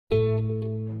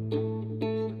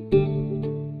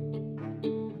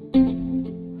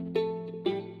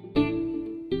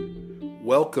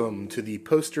Welcome to the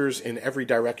Posters in Every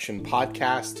Direction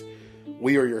podcast.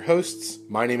 We are your hosts.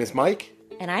 My name is Mike.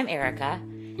 And I'm Erica.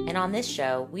 And on this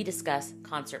show, we discuss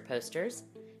concert posters,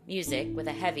 music with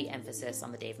a heavy emphasis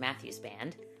on the Dave Matthews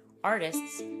Band,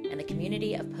 artists, and the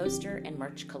community of poster and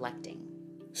merch collecting.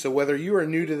 So whether you are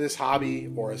new to this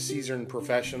hobby or a seasoned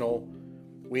professional,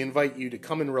 we invite you to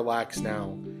come and relax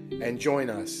now and join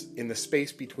us in the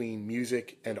space between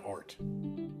music and art.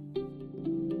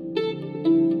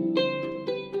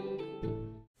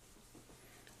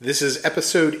 This is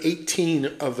episode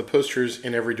 18 of the Posters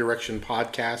in Every Direction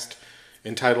podcast,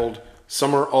 entitled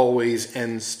Summer Always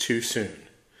Ends Too Soon.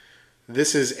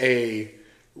 This is a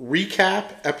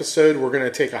recap episode. We're going to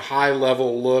take a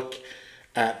high-level look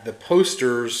at the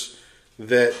posters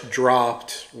that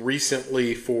dropped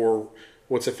recently for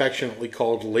what's affectionately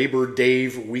called Labor Day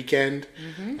weekend.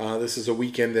 This is a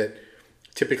weekend that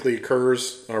typically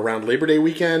occurs around Labor Day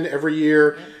weekend every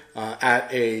year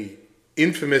at a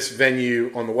infamous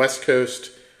venue on the West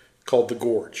Coast called the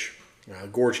Gorge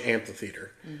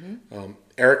Amphitheater.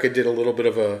 Erica did a little bit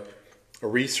of a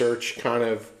research, kind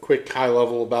of quick, high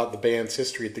level about the band's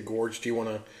history at the Gorge. Do you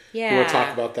want to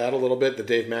talk about that a little bit? The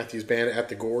Dave Matthews Band at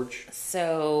the Gorge.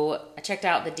 So I checked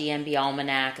out the DMB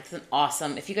Almanac. It's an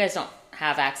awesome. If you guys don't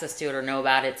have access to it or know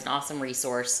about it, it's an awesome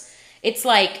resource. It's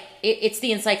like it's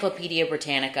the Encyclopedia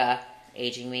Britannica,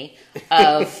 aging me,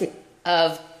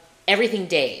 of everything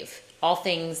Dave. All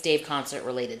things Dave concert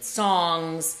related,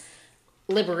 songs,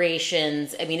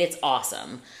 liberations. I mean, it's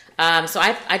awesome. So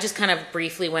I just kind of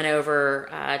briefly went over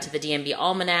to the DMB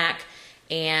Almanac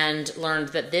and learned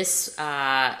that this,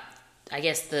 I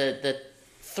guess the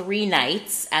 3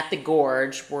 nights at the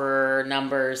Gorge were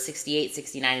numbers 68,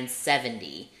 69, and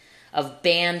 70 of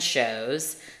band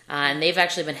shows. And they've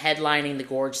actually been headlining the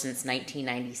Gorge since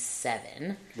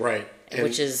 1997. Right. And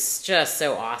which is just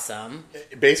so awesome.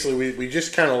 Basically, we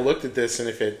just kind of looked at this, and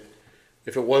if it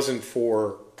wasn't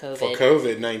for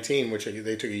COVID-19, which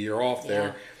they took a year off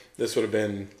there, this would have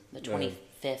been the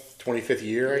 25th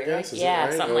year, I guess. Is it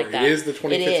right? Something like that. It is the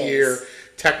 25th year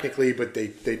technically, but they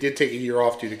did take a year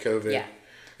off due to COVID. Yeah.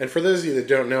 And for those of you that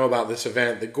don't know about this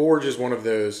event, the Gorge is one of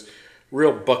those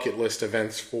real bucket list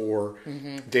events for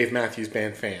Dave Matthews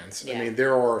Band fans. Yeah. I mean,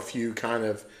 there are a few kind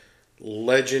of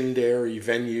legendary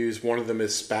venues. One of them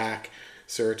is SPAC,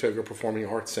 Saratoga Performing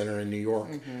Arts Center in New York.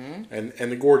 And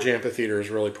the Gorge Amphitheater is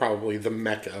really probably the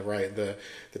mecca, right? The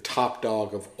top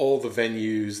dog of all the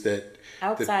venues that...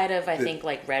 Outside of, I think,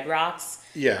 like Red Rocks,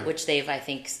 which they've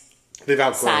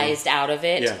outgrown. Sized out of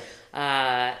it. Yeah.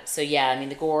 I mean,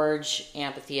 the Gorge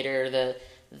Amphitheater, the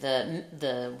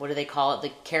what do they call it?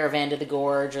 The caravan to the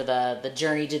Gorge, or the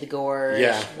journey to the Gorge,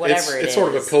 whatever it is. It's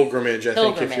sort of a pilgrimage, I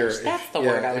think. That's the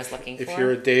word I was looking for. If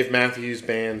you're a Dave Matthews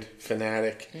Band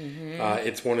fanatic,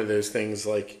 it's one of those things,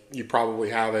 like, you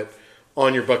probably have it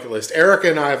on your bucket list. Erica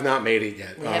and I have not made it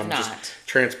yet. We have not. Just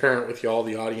transparent with you all,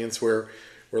 the audience. We're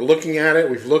looking at it.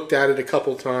 We've looked at it a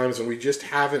couple times, and we just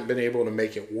haven't been able to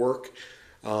make it work.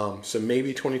 So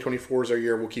maybe 2024 is our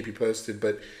year. We'll keep you posted,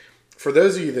 but for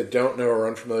those of you that don't know or are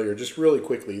unfamiliar, just really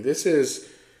quickly, it's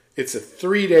a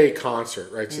 3-day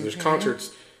concert, right? So there's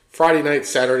concerts Friday night,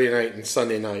 Saturday night, and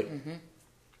Sunday night.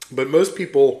 But most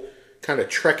people kind of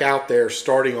trek out there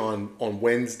starting on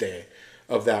Wednesday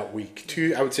of that week.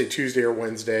 I would say Tuesday or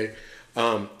Wednesday.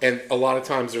 And a lot of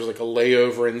times there's like a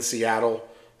layover in Seattle.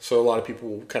 So a lot of people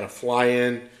will kind of fly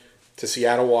in to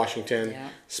Seattle, Washington,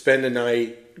 spend a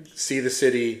night, see the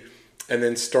city, and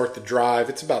then start the drive.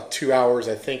 It's about 2 hours,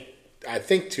 I think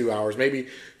 2 hours, maybe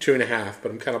 2.5,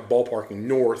 but I'm kind of ballparking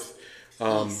north.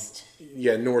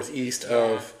 Northeast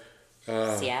of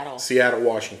Seattle,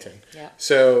 Washington. Yeah.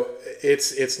 So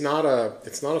it's not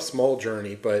a small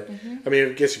journey, but I mean,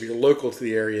 I guess if you're local to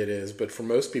the area, it is. But for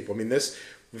most people, I mean, this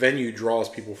venue draws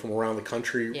people from around the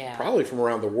country, probably from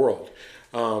around the world.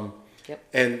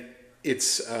 And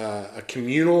it's a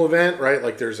communal event, right?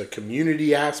 Like, there's a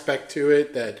community aspect to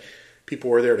it that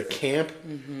people are there to camp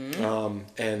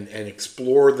and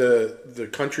explore the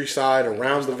countryside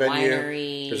around the venue.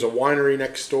 Winery. There's a winery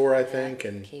next door, I think,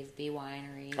 and Cave B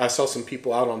Winery. I saw some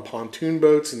people out on pontoon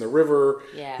boats in the river.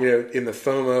 In the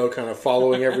FOMO, kind of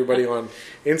following everybody on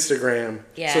Instagram.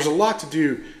 So there's a lot to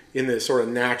do in the sort of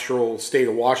natural state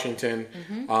of Washington,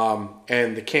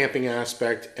 and the camping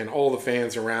aspect, and all the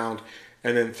fans around,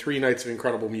 and then 3 nights of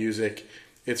incredible music.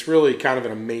 It's really kind of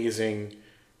an amazing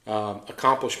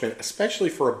accomplishment, especially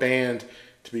for a band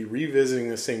to be revisiting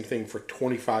the same thing for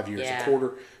 25 years, a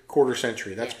quarter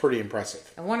century. That's pretty impressive.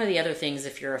 And one of the other things,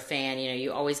 if you're a fan,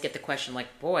 you always get the question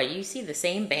like, boy, you see the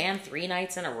same band 3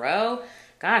 nights in a row?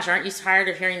 Gosh, aren't you tired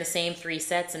of hearing the same 3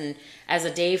 sets? And as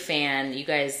a Dave fan, you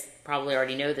guys probably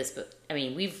already know this, but I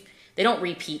mean, they don't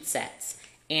repeat sets.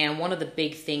 And one of the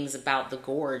big things about the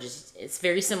Gorge is it's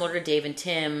very similar to Dave and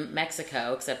Tim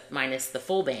Mexico, except minus the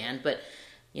full band. But,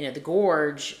 you know, the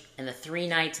Gorge and the 3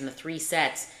 nights and the 3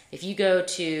 sets, if you go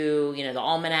to, you know, the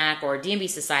Almanac, or DMB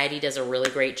Society does a really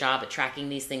great job at tracking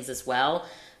these things as well.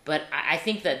 But I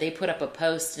think that they put up a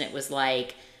post and it was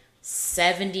like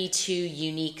 72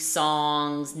 unique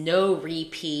songs, no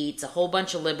repeats, a whole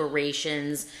bunch of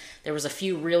liberations. There was a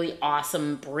few really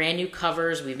awesome brand new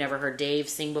covers we've never heard Dave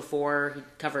sing before. He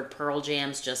covered Pearl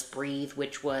Jam's Just Breathe,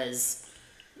 which was...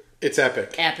 It's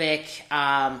epic. Epic.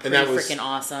 Pretty freaking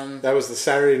awesome. That was the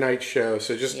Saturday night show.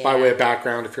 So just by way of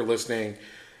background, if you're listening,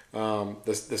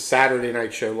 the Saturday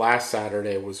night show last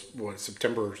Saturday was,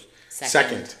 September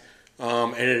 2nd.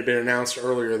 And it had been announced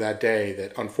earlier that day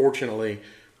that, unfortunately,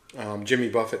 Jimmy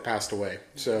Buffett passed away.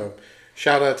 So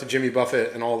shout out to Jimmy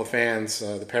Buffett and all the fans,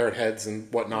 the Parrot Heads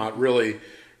and whatnot. Really,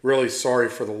 really sorry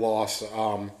for the loss.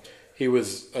 He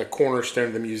was a cornerstone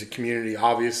of the music community,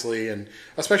 obviously, and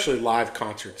especially live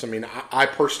concerts. I mean, I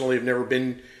personally have never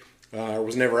been,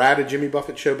 was never at a Jimmy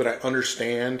Buffett show, but I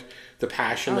understand the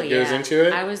passion that goes into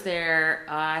it. I was there,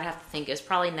 I'd have to think, it was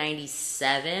probably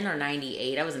 97 or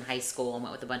 98. I was in high school and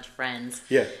went with a bunch of friends.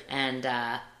 Yeah.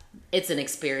 And it's an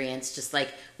experience. Just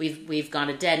like we've gone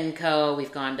to Dead & Co.,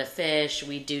 we've gone to Fish,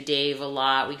 we do Dave a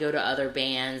lot, we go to other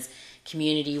bands.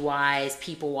 Community-wise,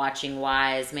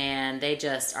 people-watching-wise, man, they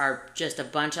just are just a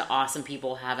bunch of awesome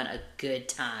people having a good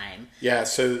time. Yeah,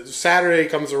 so Saturday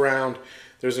comes around,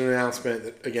 there's an announcement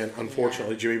that, again,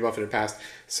 unfortunately, Jimmy Buffett had passed.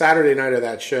 Saturday night of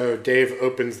that show, Dave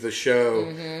opens the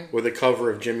show with a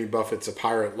cover of Jimmy Buffett's A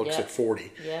Pirate Looks at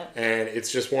 40. Yep. And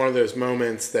it's just one of those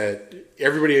moments that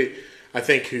everybody, I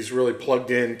think, who's really plugged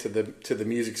into the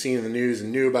music scene and the news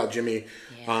and knew about Jimmy.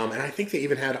 And I think they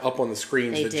even had up on the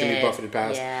screens that Jimmy Buffett had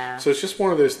passed. Yeah. So it's just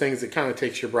one of those things that kind of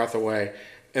takes your breath away.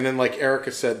 And then, like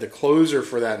Erica said, the closer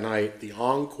for that night, the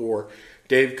encore,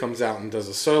 Dave comes out and does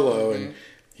a solo. And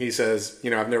he says, you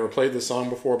know, I've never played this song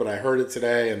before, but I heard it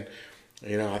today. And,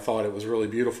 you know, I thought it was really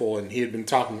beautiful. And he had been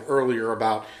talking earlier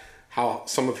about how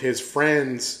some of his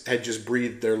friends had just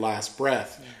breathed their last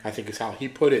breath, I think is how he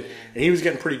put it. And he was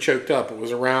getting pretty choked up. It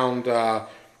was around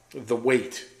The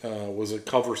Weight was a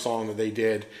cover song that they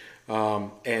did.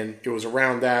 And it was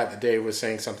around that Dave was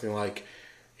saying something like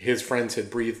his friends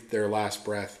had breathed their last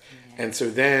breath. Yeah. And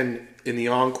so then in the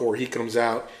encore, he comes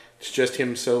out. It's just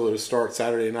him solo to start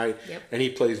Saturday night. Yep. And he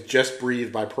plays Just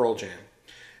Breathe by Pearl Jam.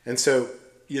 And so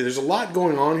there's a lot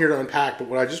going on here to unpack. But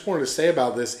what I just wanted to say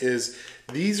about this is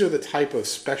these are the type of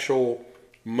special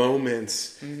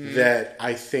moments that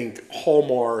I think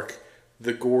hallmark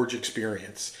the Gorge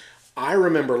experience. I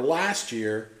remember last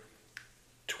year,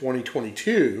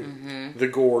 2022, the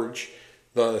Gorge,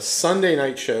 the Sunday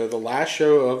night show, the last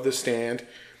show of the stand,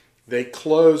 they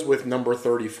closed with number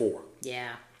 34.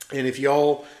 Yeah. And if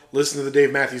y'all listen to the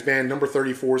Dave Matthews Band, number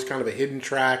 34 is kind of a hidden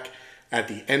track at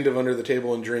the end of Under the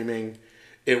Table and Dreaming.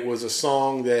 It was a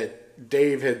song that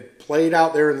Dave had played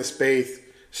out there in the space,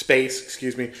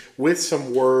 with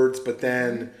some words, but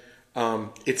then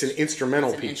it's an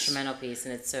instrumental piece. It's an instrumental piece,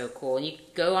 and it's so cool. And you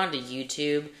go onto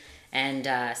YouTube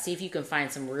and see if you can find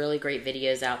some really great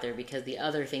videos out there, because the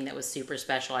other thing that was super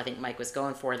special, I think Mike was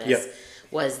going for this,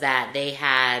 was that they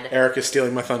had... Erica's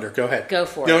stealing my thunder. Go ahead. Go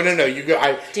for it. No, you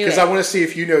go. Because I want to see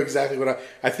if you know exactly what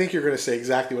I think you're going to say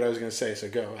exactly what I was going to say, so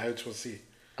go. I just want to see.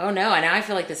 Oh, no, now I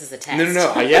feel like this is a test.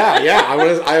 No.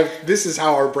 Yeah. This is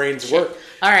how our brains work.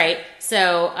 All right,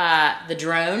 so the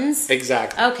drones.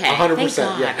 Exactly. Okay.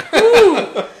 100%. Yeah.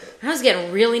 Ooh, I was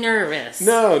getting really nervous.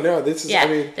 No. This is. Yeah. I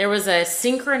mean, there was a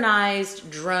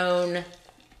synchronized drone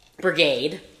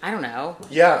brigade. I don't know.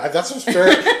 Yeah, that's as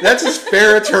fair. That's as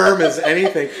fair a term as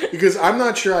anything, because I'm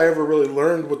not sure I ever really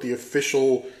learned what the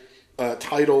official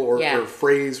title or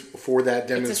phrase for that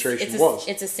demonstration was.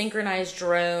 It's a synchronized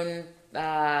drone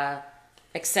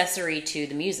accessory to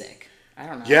the music. I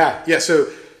don't know. Yeah. So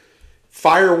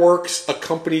fireworks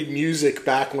accompanied music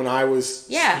back when I was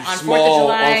on 4th of On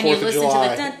July, 4th and you of listen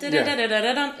July. to the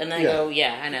dun-dun-dun-dun-dun-dun, and then go,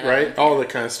 I know that right? one. All that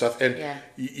kind of stuff. And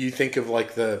you think of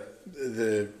like the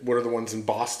what are the ones in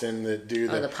Boston that do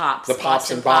the pops? The pops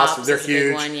in Boston. They're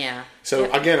huge. One, yeah.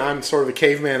 So again, I'm sort of a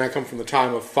caveman. I come from the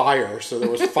time of fire. So there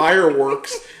was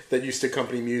fireworks that used to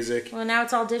accompany music. Well, now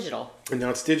it's all digital. And now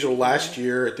it's digital. Last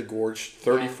year at the Gorge,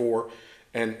 34. Yeah.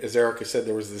 And as Erica said,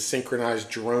 there was the synchronized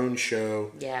drone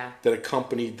show that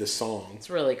accompanied the song. It's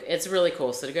really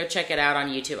cool. So to go check it out on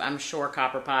YouTube, I'm sure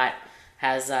Copperpot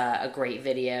has a great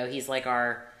video. He's like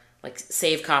our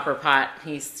Save Copperpot.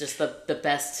 He's just the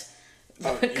best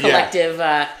collective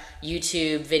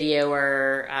YouTube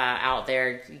videoer out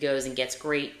there goes and gets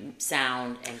great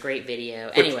sound and great video.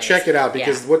 Anyways, check it out,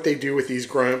 because what they do with these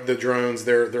the drones,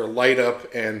 they're light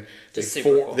up, and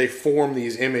they form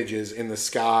these images in the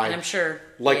sky. And I'm sure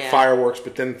fireworks,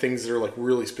 but then things that are like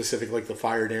really specific, like the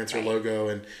Fire Dancer logo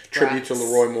and tribute to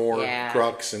Leroy Moore,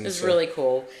 Crux, and it's really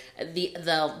cool.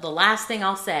 The last thing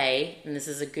I'll say, and this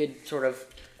is a good sort of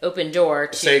open door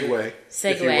to segue,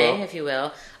 if you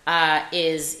will,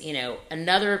 is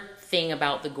another thing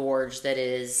about the Gorge that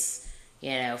is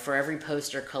for every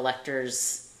poster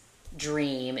collector's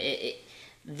dream.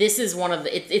 This is one of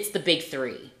it's the big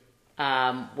three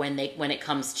when it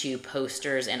comes to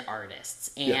posters and artists.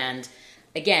 And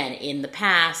again, in the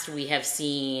past, we have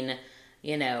seen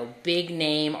big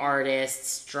name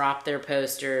artists drop their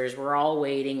posters. We're all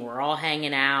waiting. We're all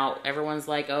hanging out. Everyone's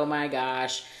like, oh my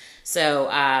gosh. So,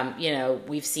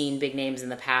 we've seen big names in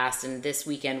the past, and this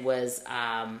weekend was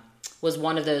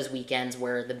one of those weekends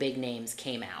where the big names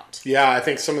came out. Yeah, I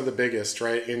think some of the biggest,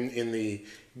 right, in the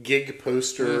gig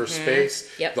poster space,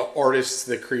 the artists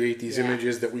that create these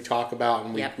images that we talk about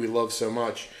and we love so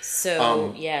much.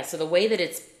 So, so the way that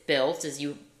it's built is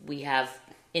we have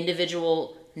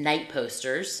individual night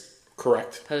posters.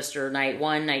 Correct. Poster night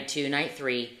 1, night 2, night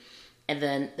 3, and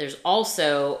then there's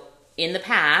also, in the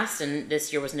past, and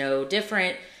this year was no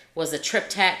different, was a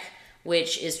triptych,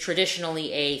 which is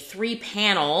traditionally a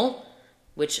 3-panel,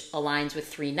 which aligns with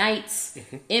 3 nights,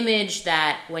 image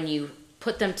that when you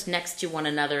put them next to one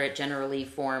another, it generally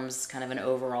forms kind of an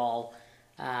overall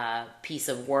piece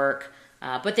of work.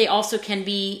 But they also can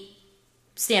be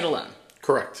standalone.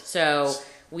 Correct. So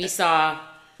we saw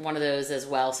one of those as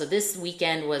well. So this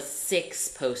weekend was 6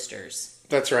 posters.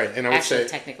 That's right. And I would say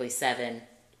technically 7.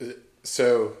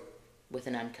 So with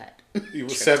an uncut. It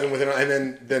was 7 with an,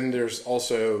 and then there's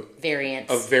also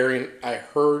variants. A variant. I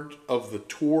heard of the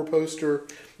tour poster.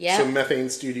 Yeah. So Methane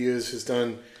Studios has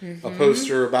done a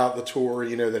poster about the tour.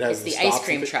 That has the ice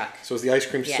cream truck. So it's the ice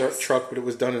cream truck, but it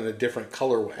was done in a different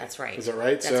colorway. That's right. Is that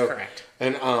right? That's correct.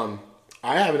 And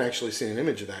I haven't actually seen an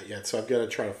image of that yet, so I've got to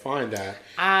try to find that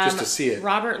just to see it.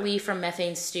 Robert Lee from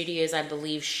Methane Studios, I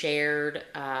believe, shared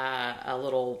a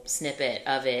little snippet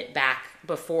of it back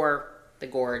before the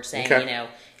Gorge, saying,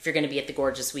 if you're going to be at the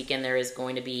Gorge this weekend, there is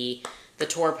going to be the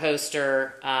tour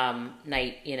poster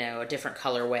night, a different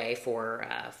colorway for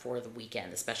the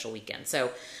weekend, the special weekend.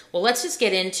 So, well, let's just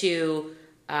get into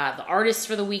the artists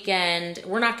for the weekend.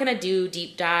 We're not going to do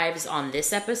deep dives on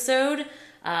this episode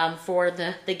for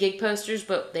the gig posters,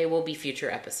 but they will be future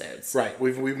episodes. Right.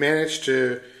 We've managed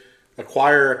to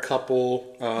acquire a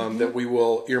couple that we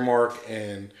will earmark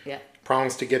and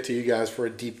promise to get to you guys for a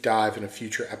deep dive in a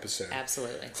future episode.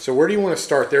 Absolutely. So where do you want to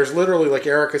start? There's literally, like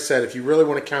Erica said, if you really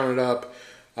want to count it up,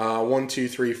 1, 2,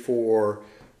 3, 4,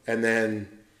 and then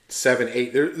 7,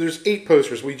 8. There's 8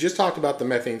 posters. We just talked about the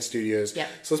Methane Studios. Yep.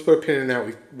 So let's put a pin in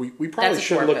that. We probably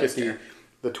should look at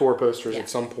the tour posters at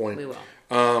some point. We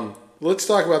will. Let's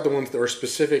talk about the ones that are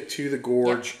specific to the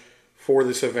Gorge for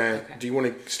this event. Okay. Do you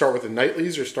want to start with the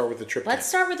nightlies or start with the triptych? Let's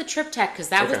start with the triptych, because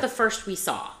that was the first we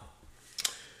saw.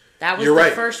 That was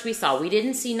the first we saw. We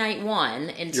didn't see night 1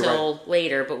 until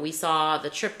later, but we saw the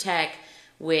triptych,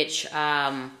 which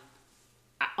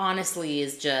honestly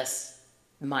is just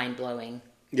mind-blowing.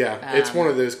 Yeah, it's one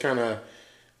of those kind of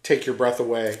take your breath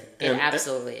away. It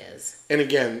absolutely is. And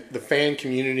again, the fan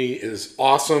community is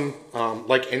awesome.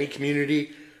 Like any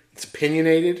community, it's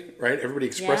opinionated, right? Everybody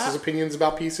expresses opinions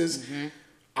about pieces. Mm-hmm.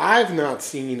 I've not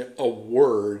seen a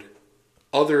word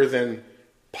other than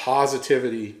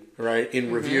positivity, right,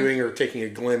 in reviewing or taking a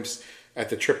glimpse at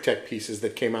the triptych pieces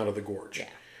that came out of the Gorge.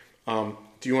 Yeah.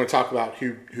 Do you want to talk about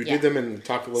who did them and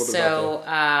talk a little bit about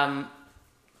them?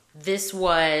 This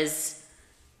was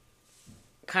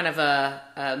kind of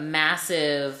a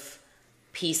massive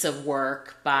piece of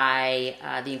work by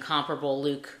the incomparable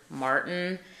Luke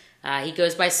Martin. He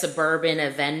goes by Suburban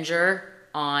Avenger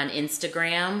on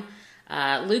Instagram.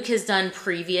 Luke has done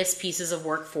previous pieces of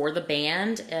work for the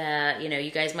band.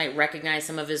 You guys might recognize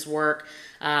some of his work.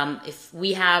 If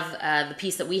we have the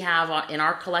piece that we have in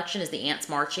our collection is the Ants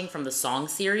Marching from the Song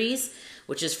series,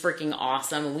 which is freaking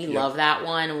awesome. And we love that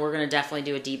one. And we're going to definitely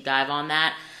do a deep dive on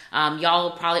that. Y'all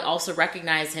will probably also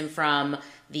recognize him from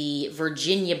the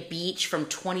Virginia Beach from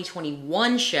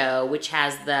 2021 show, which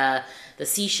has the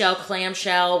seashell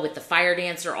clamshell with the fire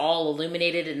dancer all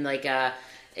illuminated in like a...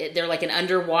 They're like an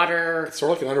underwater... It's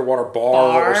sort of like an underwater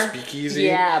bar or speakeasy.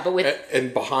 Yeah, but with...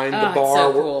 And behind the bar,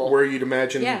 so cool. where you'd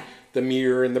imagine the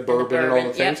mirror and the bourbon and all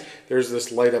the things. Yep. There's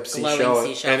this light up seashell,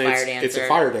 Glowing seashell and fire dancer. it's a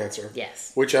fire dancer.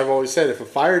 Yes. Which I've always said, if a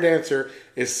fire dancer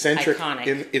is centric,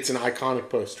 Iconic. it's an iconic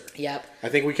poster. Yep. I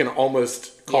think we can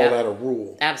almost call that a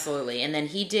rule. Absolutely. And then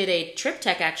he did a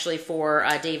triptych actually for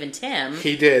Dave and Tim.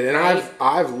 He did, and right?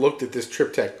 I've looked at this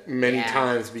triptych many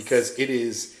times because it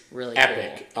is really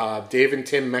epic. Cool. Dave and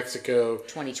Tim Mexico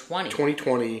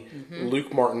 2020.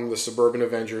 Luke Martin, the Suburban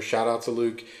Avenger, shout out to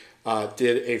Luke,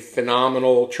 did a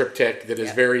phenomenal triptych that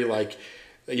is very like,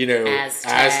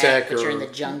 Aztec or or in the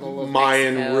jungle of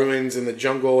Mayan Mexico. ruins in the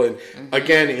jungle, and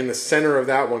again in the center of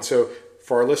that one. So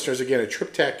for our listeners, again, a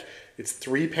triptych, it's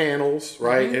 3 panels,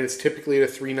 right? And it's typically at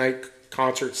a 3-night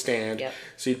concert stand. Yep.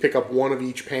 So you pick up one of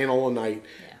each panel a night.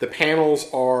 Yeah. The panels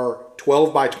are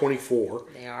 12 by 24.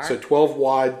 They are. So 12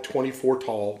 wide, 24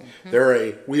 tall.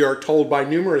 They're we are told by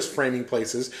numerous framing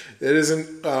places, that is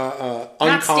an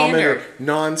uncommon or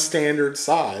non-standard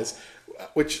size,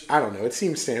 which, I don't know, it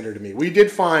seems standard to me. We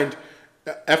did find,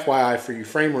 FYI for you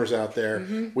framers out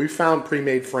there, we found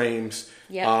pre-made frames.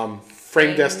 Yep.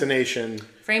 Frame Destination.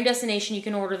 Frame Destination, you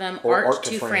can order them. Or Art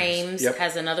to Frames Yep.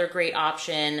 has another great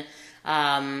option.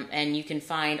 And you can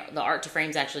find the Art to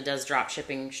Frames actually does drop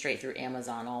shipping straight through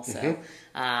Amazon also.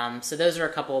 So those are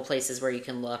a couple of places where you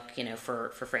can look, for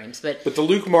frames. But the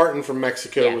Luke Martin from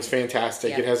Mexico was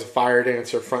fantastic. Yeah. It has a fire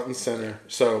dancer front and center.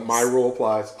 So my rule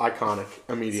applies. Iconic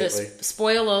immediately.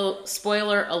 So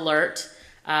spoiler alert.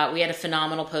 We had a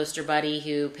phenomenal poster buddy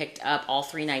who picked up all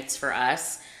 3 nights for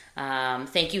us.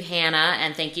 Thank you, Hannah,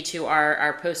 and thank you to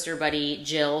our poster buddy,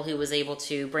 Jill, who was able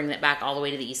to bring that back all the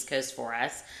way to the East Coast for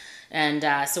us. And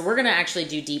so we're going to actually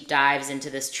do deep dives into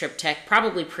this triptych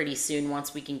probably pretty soon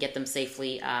once we can get them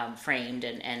safely framed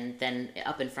and then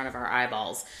up in front of our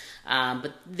eyeballs.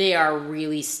 But they are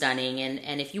really stunning.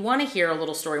 And if you want to hear a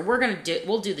little story,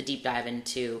 we'll do the deep dive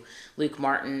into Luke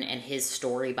Martin and his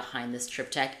story behind this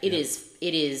triptych. It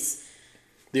is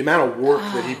the amount of work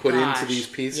that he put into these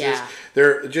pieces. Yeah.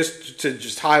 They're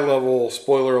just high level,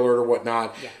 spoiler alert or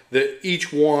whatnot. Yeah. That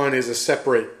each one is a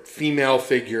separate female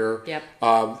figure, Yep.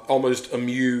 almost a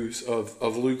muse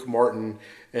of Luke Martin,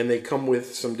 and they come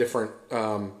with some different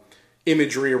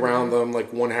imagery around them.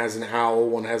 Like one has an owl,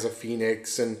 one has a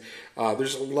phoenix, and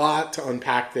there's a lot to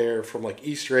unpack there from like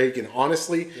Easter egg. And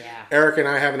honestly, Eric and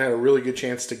I haven't had a really good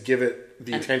chance to give it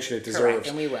the attention it deserves. Correct,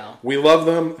 and we will. We love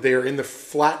them. They are in the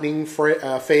flattening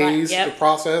phase, the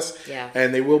process,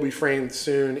 and they will be framed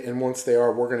soon. And once they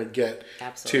are, we're going to get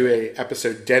to a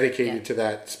episode dedicated to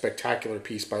that spectacular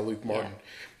piece by Luke Martin.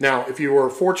 Now, if you were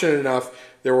fortunate enough,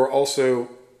 there were also,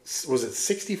 was it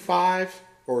 65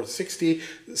 or 60?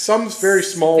 Some very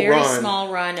small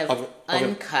run of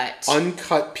uncut.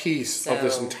 Uncut piece of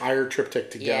this entire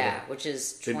triptych together. Yeah, which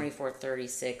is 24,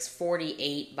 36,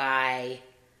 48 by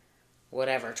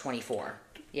whatever, 24.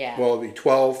 Yeah. Well, it'd be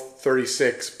 12,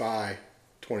 36 by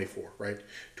 24, right?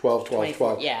 12,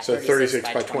 12. Yeah, so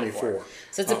 36 by 24.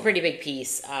 So it's a pretty big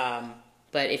piece.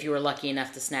 But if you were lucky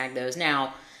enough to snag those.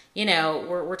 Now,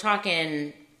 we're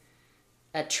talking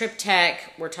a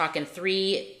triptych. We're talking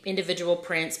 3 individual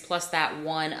prints plus that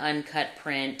one uncut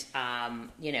print.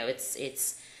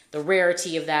 It's the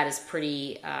rarity of that is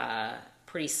pretty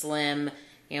slim.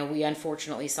 We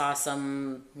unfortunately saw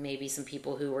some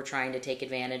people who were trying to take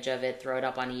advantage of it, throw it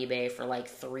up on eBay for like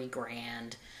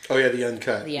 $3,000. Oh yeah, the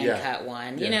uncut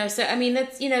one. Yeah. So I mean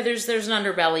that's there's an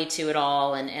underbelly to it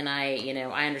all, and I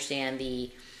I understand the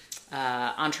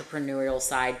entrepreneurial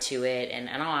side to it, and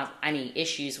I don't have any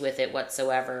issues with it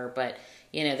whatsoever, but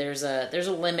there's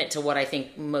a limit to what I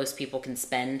think most people can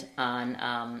spend on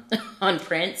on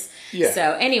prints. Yeah.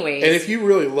 So anyways. And if you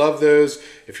really love those,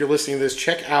 if you're listening to this,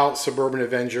 check out Suburban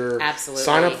Avenger. Absolutely.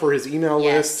 Sign up for his email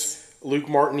list. Luke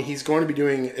Martin, he's going to be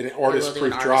doing an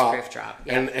artist-proof drop.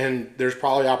 Yep. And there's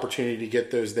probably opportunity to get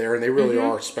those there, and they really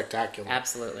are spectacular.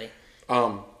 Absolutely.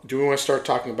 Do we want to start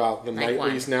talking about the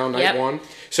nightlies now? Night 1? Yep.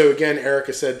 So again,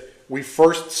 Erica said, we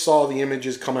first saw the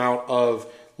images come out of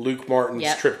Luke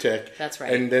Martin's triptych. That's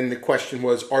right. And then the question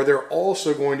was, are there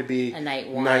also going to be a night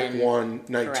 1,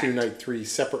 night 2, night 3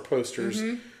 separate posters?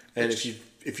 And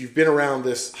if you've been around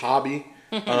this hobby,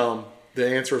 the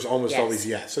answer is almost always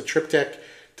yes. So triptych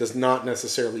does not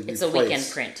necessarily replace. It's a weekend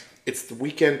print. It's the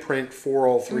weekend print for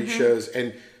all 3 shows,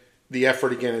 and the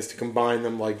effort again is to combine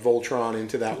them like Voltron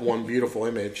into that one beautiful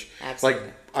image. Absolutely.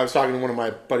 Like I was talking to one of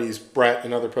my buddies, Brett,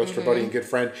 another poster buddy and good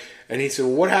friend, and he said,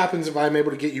 well, what happens if I'm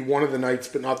able to get you one of the nights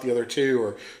but not the other 2,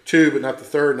 or 2 but not the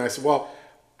third? And I said, well,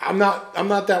 I'm not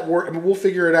that worried. I mean, we'll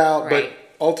figure it out, but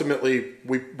ultimately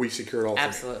we secure it all.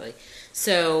 Absolutely.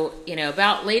 So,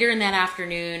 about later in that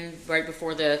afternoon, right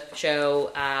before the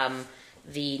show,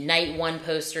 The night one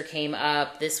poster came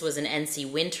up. This was an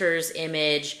NC Winters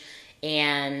image.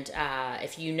 And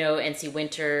if you know NC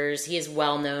Winters, he is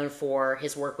well known for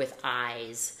his work with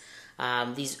eyes.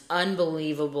 These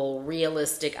unbelievable,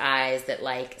 realistic eyes that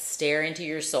like stare into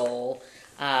your soul.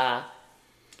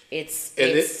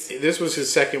 This was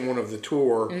his second one of the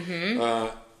tour.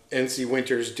 NC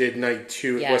Winters did night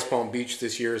 2 at West Palm Beach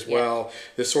this year as well.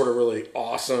 This sort of really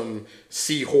awesome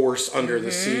seahorse under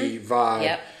the sea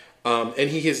vibe. And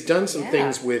he has done some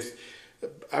things with,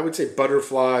 I would say,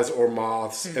 butterflies or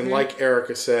moths. And like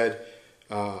Erica said,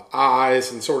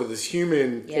 eyes and sort of this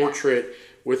human portrait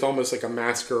with almost like a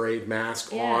masquerade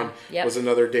mask on was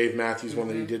another Dave Matthews one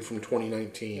that he did from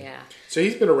 2019. So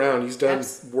he's been around. He's done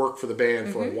work for the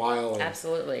band for a while. And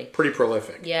Absolutely. Pretty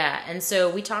prolific. Yeah, and so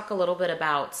we talk a little bit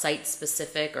about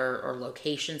site-specific or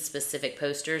location-specific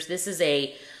posters. This is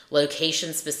a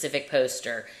location-specific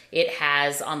poster. It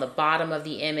has on the bottom of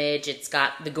the image, it's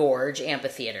got the Gorge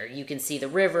Amphitheater. You can see the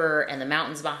river and the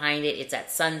mountains behind it. It's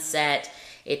at sunset.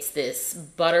 It's this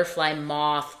butterfly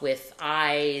moth with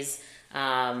eyes.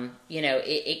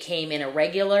 It came in a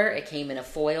regular, it came in a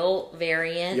foil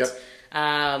variant.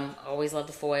 Always love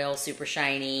the foil, super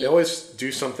shiny. They always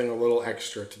do something a little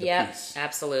extra to the piece.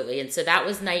 Absolutely. And so that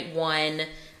was night one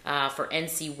for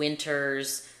NC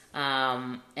Winters.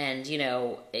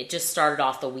 It just started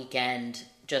off the weekend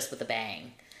just with a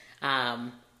bang.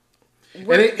 And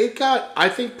it got, I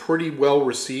think, pretty well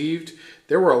received.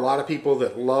 There were a lot of people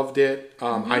that loved it.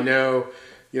 I know...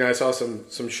 I saw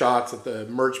some shots at the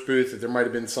merch booth that there might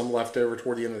have been some left over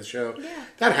toward the end of the show.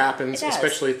 That happens,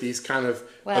 especially at these kind of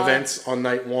events on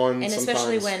night one. And sometimes.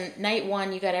 Especially when night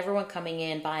one, you got everyone coming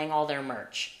in buying all their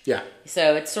merch. Yeah.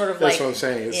 So it's sort of That's what I'm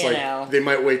saying. It's like they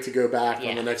might wait to go back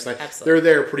on the next night. Absolutely. They're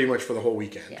there pretty much for the whole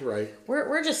weekend, right?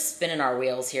 We're just spinning our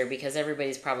wheels here because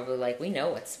everybody's probably like, we know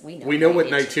what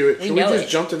night 2 is. Should we just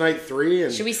jump to night 3?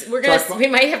 And we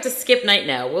might have to skip night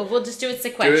now. We'll just do it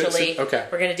sequentially. Okay.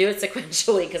 We're going to do it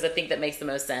sequentially because I think that makes the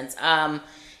most sense.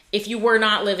 If you were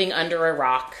not living under a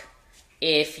rock,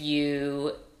 if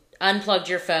you unplugged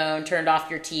your phone, turned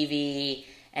off your TV,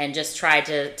 and just tried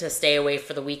to stay away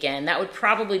for the weekend, that would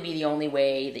probably be the only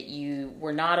way that you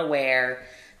were not aware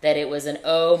that it was an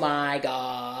oh my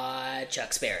god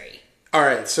Chuck Sperry. All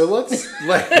right, so let's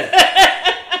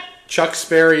Chuck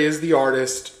Sperry is the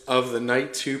artist of the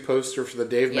night 2 poster for the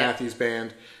Dave Matthews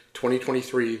Band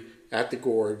 2023 at the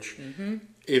Gorge.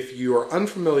 If you are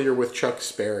unfamiliar with Chuck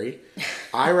Sperry,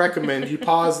 I recommend you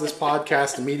pause this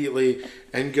podcast immediately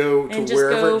and go to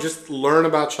wherever. Just learn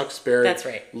about Chuck Sperry. That's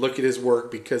right. Look at his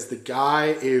work because the guy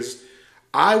is,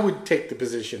 I would take the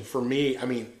position, for me, I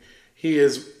mean, he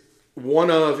is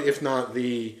one of, if not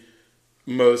the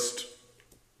most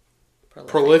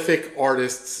prolific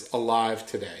artists alive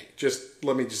today.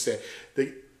 Let me just say,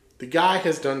 the guy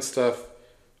has done stuff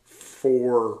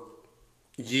for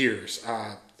years.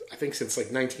 I think since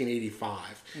like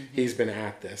 1985, he's been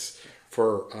at this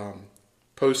for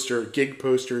gig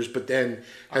posters, but then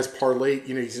has parlayed.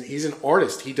 He's an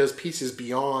artist. He does pieces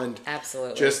beyond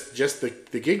just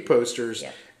the gig posters,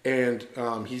 and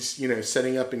he's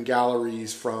setting up in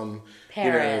galleries from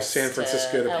Paris San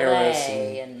Francisco to LA, Paris,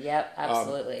 and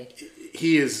absolutely.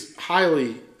 He is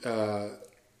highly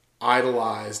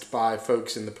idolized by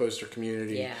folks in the poster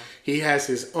community. Yeah. He has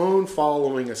his own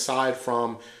following aside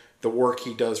from the work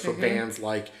he does for bands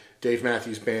like Dave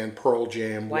Matthews Band, Pearl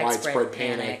Jam, Widespread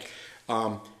Panic.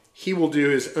 He will do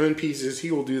his own pieces.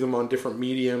 He will do them on different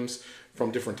mediums,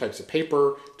 from different types of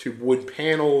paper to wood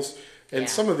panels. And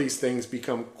some of these things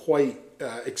become quite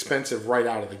expensive right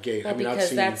out of the gate. Well,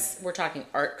 because we're talking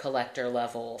art collector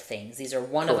level things. These are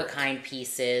one-of-a-kind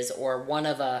pieces or one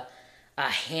of a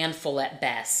handful at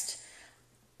best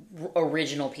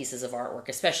original pieces of artwork,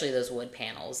 especially those wood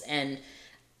panels. And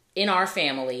in our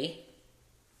family,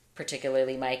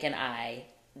 particularly Mike and I,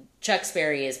 Chuck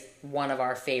Sperry is one of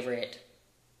our favorite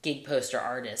gig poster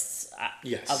artists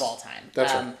of all time.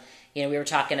 That's right. We were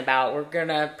talking about, we're going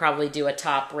to probably do a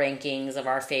top rankings of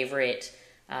our favorite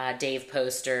Dave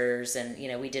posters. And,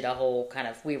 we did a whole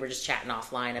we were just chatting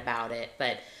offline about it.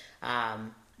 But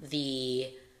the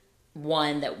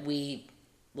one that we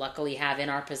luckily have in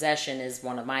our possession is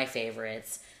one of my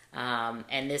favorites.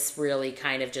 And this really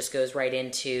kind of just goes right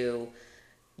into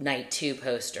night 2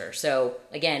 poster. So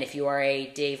again, if you are a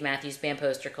Dave Matthews Band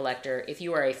poster collector, if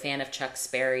you are a fan of Chuck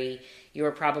Sperry, you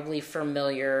are probably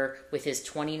familiar with his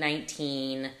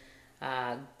 2019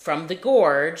 from the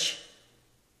Gorge.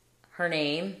 Her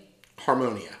name?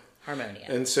 Harmonia.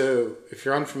 And so if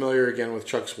you're unfamiliar again with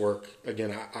Chuck's work,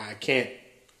 again, I can't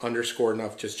underscore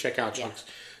enough, just check out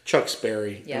Chuck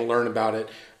Sperry and learn about it.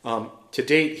 To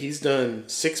date, he's done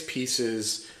 6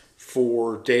 pieces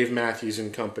for Dave Matthews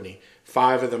and Company.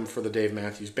 5 of them for the Dave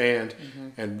Matthews Band,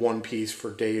 and 1 piece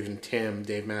for Dave and Tim,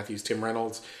 Dave Matthews, Tim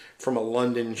Reynolds, from a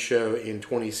London show in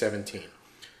 2017.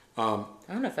 I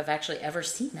don't know if I've actually ever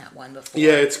seen that one before.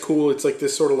 Yeah, it's cool. It's like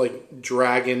this sort of like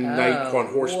dragon knight on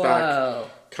horseback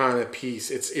kind of piece.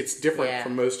 It's different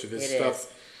from most of his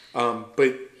stuff.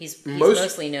 But he's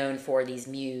mostly known for these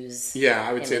muse. Yeah,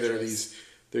 I would images. say there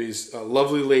are these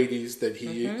lovely ladies that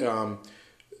he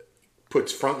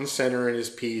puts front and center in his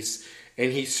piece,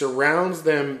 and he surrounds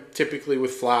them typically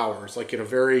with flowers, like in a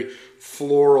very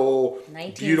floral,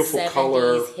 beautiful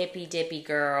color. 1970s hippy dippy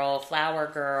girl, flower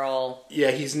girl.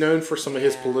 Yeah, he's known for some of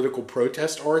his political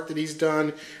protest art that he's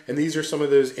done, and these are some of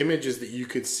those images that you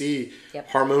could see.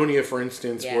 Harmonia, for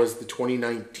instance, was the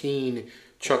 2019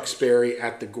 Chuck Sperry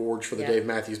at the Gorge for the Dave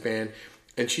Matthews Band,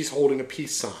 and she's holding a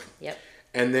peace sign.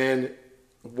 And then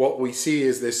what we see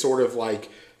is this sort of like,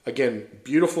 again,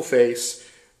 beautiful face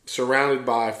surrounded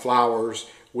by flowers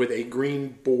with a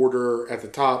green border at the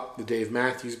top, the Dave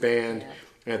Matthews Band,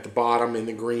 and at the bottom in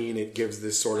the green it gives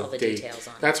this sort of date.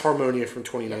 That's Harmonia from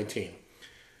 2019.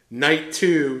 Night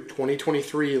 2,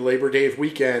 2023, Labor Day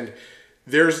weekend.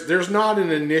 There's not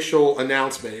an initial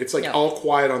announcement. It's like all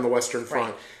quiet on the Western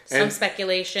Front. Some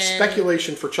speculation.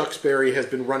 Speculation for Chuck Sperry has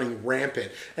been running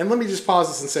rampant. And let me just pause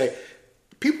this and say,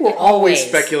 people are always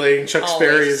speculating Chuck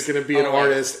Sperry is going to be an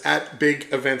artist at big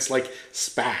events like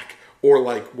SPAC or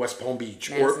like West Palm Beach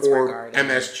or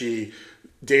MSG,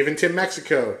 Dave and Tim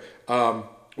Mexico,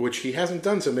 which he hasn't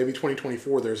done. So maybe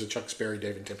 2024 there's a Chuck Sperry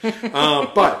Dave and Tim.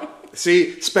 But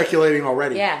see, speculating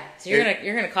already. Yeah, so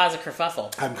you're gonna cause a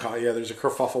kerfuffle. There's a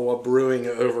kerfuffle brewing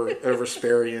over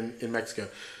Sperry in Mexico.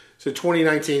 So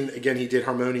 2019 again he did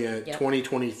Harmonia.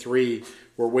 2023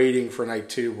 we're waiting for night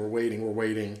 2. We're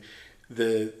waiting.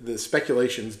 The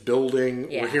speculation's building.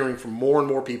 We're hearing from more and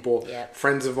more people,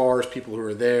 friends of ours, people who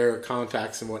are there,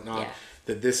 contacts and whatnot,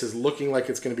 that this is looking like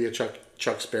it's going to be a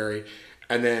Chuck Sperry,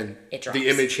 and then the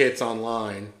image hits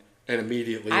online, and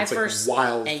immediately it's like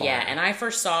wildfire. And I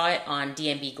first saw it on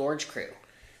DMB Gorge Crew.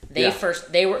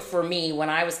 They were, for me, when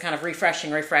I was kind of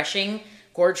refreshing.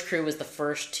 Gorge Crew was the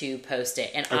first to post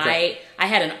it, and I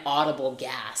had an audible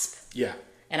gasp. Yeah,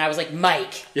 and I was like,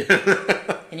 Mike,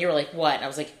 and you were like, what? I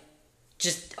was like,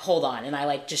 just hold on. And I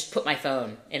like just put my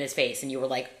phone in his face, and you were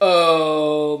like,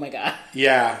 oh my God.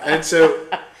 Yeah. And so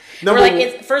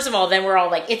first of all, then we're all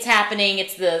like, it's happening.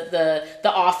 It's the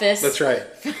Office. That's right.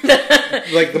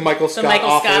 Like the Michael Scott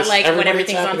Office. Like when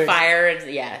everything's on fire.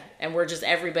 And we're just,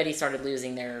 everybody started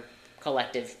losing their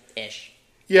collective ish.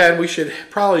 Yeah, and we should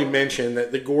probably mention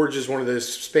that the Gorge is one of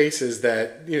those spaces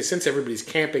that, since everybody's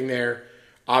camping there,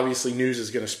 obviously news is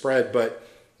going to spread, but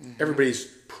everybody's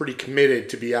pretty committed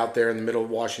to be out there in the middle of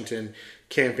Washington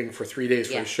camping for 3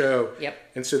 days for a show.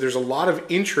 And so there's a lot of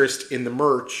interest in the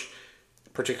merch,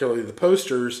 particularly the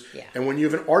posters. And when you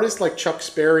have an artist like Chuck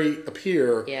Sperry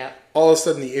appear, all of a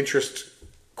sudden the interest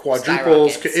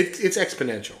quadruples. It's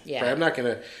exponential. Right? I'm not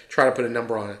going to try to put a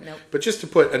number on it. But just to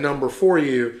put a number for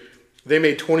you, they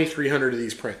made 2,300 of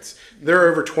these prints. There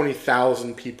are over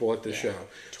 20,000 people at the show.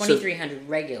 2,300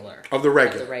 regular. Of the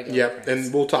regular prints.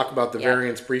 And we'll talk about the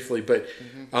variants briefly. But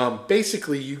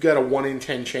basically, you got a 1 in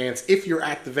 10 chance, if you're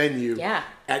at the venue,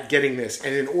 at getting this.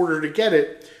 And in order to get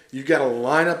it, you got to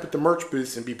line up at the merch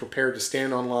booths and be prepared to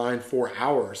stand online for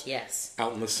hours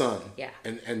out in the sun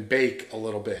and bake a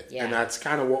little bit. And that's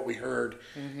kind of what we heard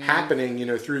happening,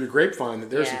 through the grapevine,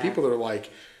 that there's some people that are like,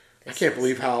 I can't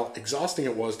believe how exhausting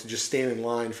it was to just stand in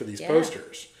line for these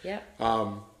posters.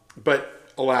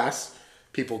 But alas,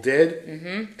 people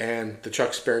did, and the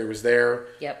Chuck Sperry was there.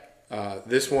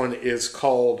 This one is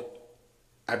called,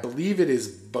 I believe it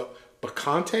is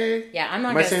Bacante. Yeah, I'm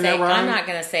not going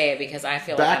to say it because I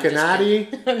feel like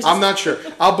Bacanati. I'm not sure.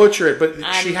 I'll butcher it, but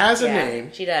she has a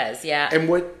name. She does. Yeah. And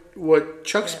what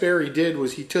Chuck Sperry did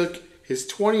was he took his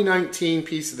 2019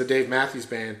 piece of the Dave Matthews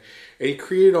Band, and he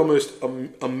created almost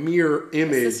a mirror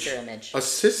image. A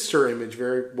sister image,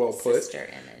 very well put.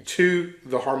 To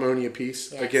the Harmonia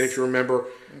piece. Yes. Again, if you remember,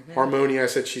 Harmonia, I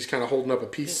said she's kind of holding up a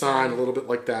peace sign, a little bit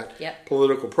like that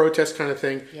political protest kind of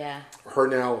thing. Her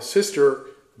now sister,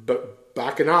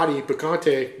 Bacante,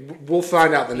 we'll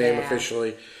find out the name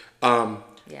officially.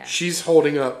 She's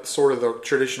holding up sort of the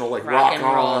traditional like rock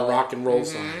and roll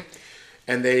sign.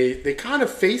 And they kind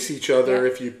of face each other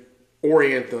if you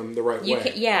orient them the right way.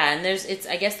 And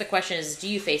I guess the question is, do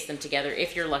you face them together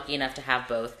if you're lucky enough to have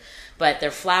both? But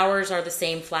their flowers are the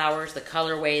same flowers, the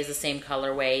colorway is the same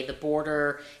colorway, the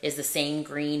border is the same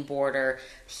green border.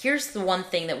 Here's the one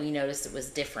thing that we noticed that was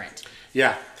different.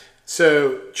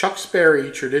 So Chuck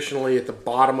Sperry traditionally at the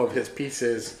bottom of his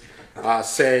pieces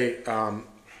say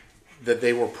that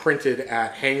they were printed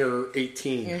at Hangar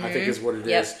 18, I think is what it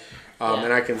is.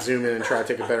 And I can zoom in and try to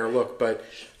take a better look, but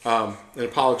and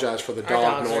apologize for the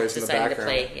dog noise in the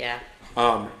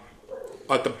background.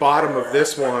 At the bottom of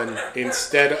this one,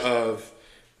 instead of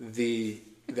the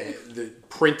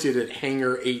printed at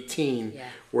Hangar 18,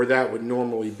 where that would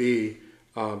normally be,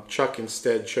 Chuck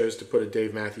instead chose to put a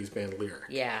Dave Matthews Band lyric.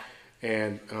 Yeah.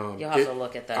 And you'll have to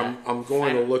look at that. I'm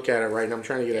going to look at it right now. I'm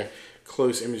trying to get a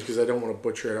close image because I don't want to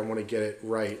butcher it. I want to get it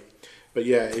right. But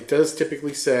yeah, it does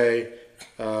typically say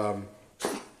Hangar,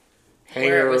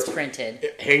 where it was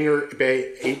printed. Hangar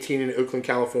Bay 18 in Oakland,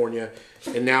 California.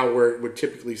 And now where it would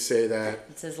typically say that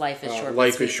it says life is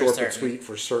short, but sweet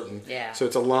for certain. Yeah. So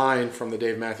it's a line from the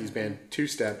Dave Matthews Band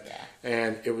two-step. Yeah.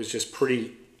 And it was just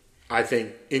pretty, I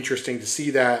think, interesting to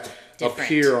see that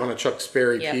appear on a Chuck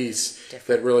Sperry piece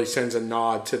that really sends a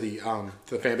nod to the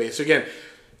fan base. So again,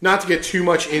 not to get too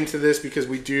much into this because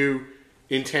we do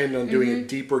intend on doing a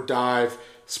deeper dive.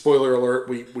 Spoiler alert,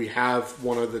 we have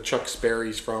one of the Chuck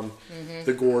Sperrys from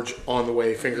the Gorge on the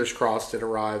way. Fingers crossed it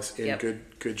arrives in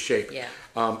good shape. Yeah.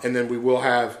 And then we will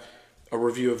have a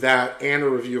review of that and a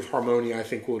review of Harmonia. I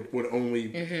think would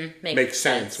only make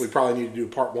sense. We probably need to do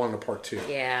part 1 and part 2.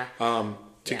 Yeah.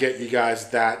 To get you guys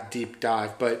that deep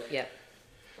dive. But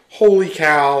holy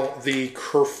cow, the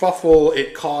kerfuffle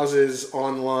it causes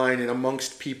online and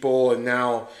amongst people, and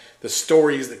now the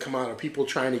stories that come out of people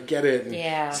trying to get it,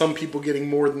 and some people getting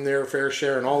more than their fair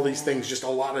share, and all these things, just a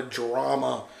lot of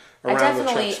drama around the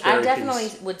Chuck Sperry I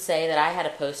definitely would say that I had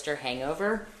a poster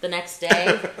hangover the next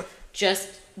day,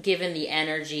 just given the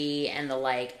energy and the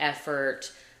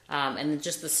effort. And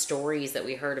just the stories that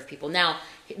we heard of people. Now,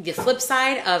 the flip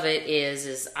side of it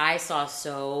is I saw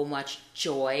so much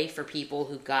joy for people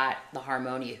who got the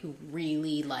Harmonia, who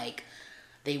really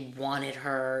they wanted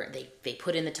her. They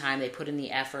put in the time, they put in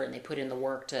the effort, and they put in the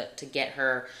work to get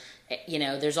her. You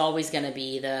know, there's always going to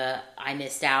be I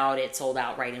missed out. It sold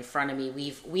out right in front of me.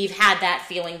 We've had that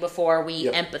feeling before. We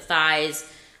empathize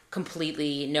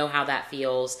completely, know how that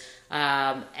feels.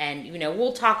 And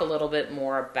we'll talk a little bit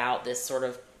more about this sort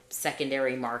of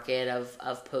secondary market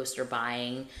of poster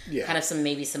buying, kind of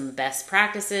some best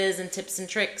practices and tips and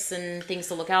tricks and things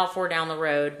to look out for down the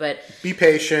road. But be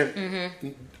patient,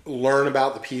 learn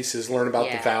about the pieces, learn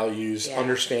about the values,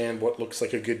 understand what looks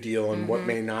like a good deal and what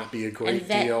may not be a great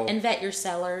deal, and vet your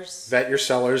sellers.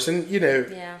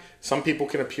 And some people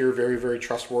can appear very, very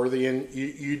trustworthy, and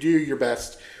you do your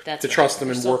best to trust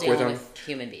them and work with them.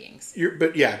 Human beings.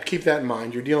 But keep that in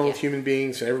mind. You're dealing with human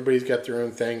beings, and everybody's got their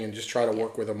own thing, and just try to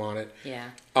work with them on it. Yeah.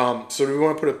 So do we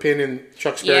want to put a pin in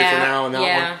Chuck Sperry for now on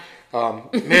that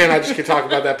one? Man, I just could talk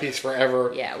about that piece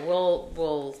forever. Yeah,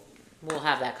 we'll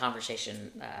have that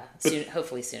conversation soon,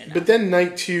 hopefully soon enough. But then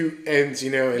night 2 ends,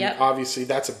 and obviously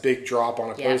that's a big drop on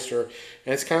a poster,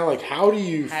 and it's kind of like, how do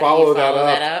you follow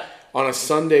that up on a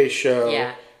Sunday show?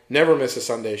 Yeah. Never miss a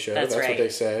Sunday show. That's right. What they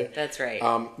say. That's right.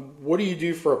 What do you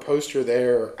do for a poster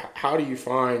there? How do you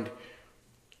find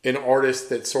an artist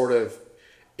that sort of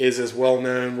is as well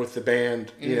known with the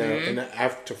band, and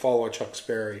have to follow Chuck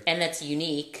Sperry? And that's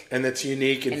unique. And fun. It's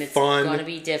going to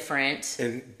be different.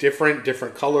 And different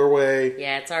colorway.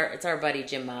 Yeah, it's our buddy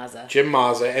Jim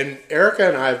Mazza. And Erica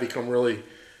and I have become really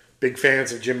big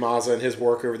fans of Jim Mazza and his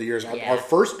work over the years. Our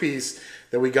first piece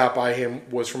that we got by him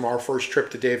was from our first trip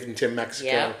to Dave and Tim, Mexico.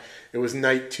 Yeah. It was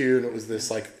night 2, and it was this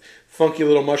funky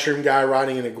little mushroom guy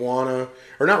riding an iguana,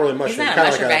 or not really mushroom. He's not a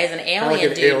mushroom guy. He's an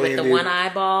alien dude with the one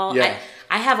eyeball. Yeah.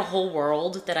 I have a whole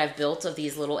world that I've built of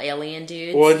these little alien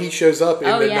dudes. Well, and he shows up in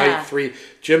night 3.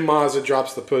 Jim Mazza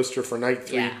drops the poster for night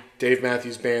 3, Dave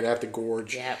Matthews Band at the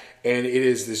Gorge. Yep. And it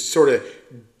is this sort of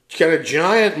kind of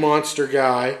giant monster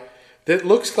guy that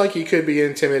looks like he could be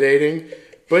intimidating,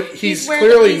 but he's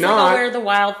clearly not. He's where the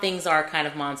wild things are kind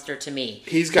of monster to me.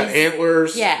 He's got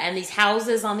antlers. Yeah, and these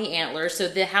houses on the antlers. So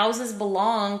the houses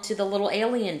belong to the little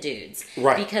alien dudes.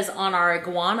 Right. Because on our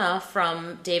iguana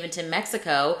from Dave and Tim,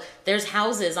 Mexico, there's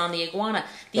houses on the iguana.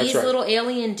 These little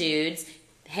alien dudes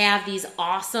have these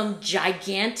awesome,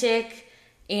 gigantic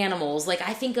animals.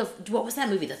 I think of, what was that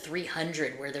movie, The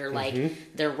 300, where they're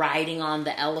they're riding on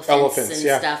the elephants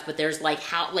and stuff, but there's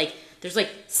there's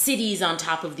cities on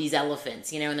top of these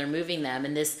elephants, and they're moving them,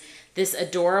 and this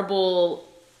adorable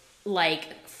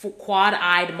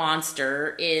quad-eyed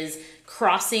monster is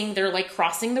crossing. They're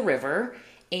crossing the river,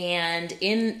 and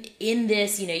in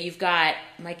this, you've got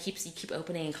you keep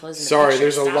opening and closing. Sorry,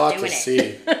 there's a lot to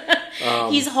see.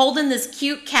 He's holding this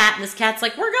cute cat, and this cat's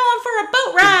like, "We're going for a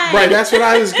boat ride." Right, that's what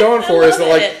I was going for. Is that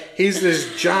like it. he's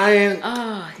this giant,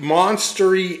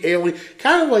 monstery alien,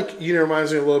 kind of like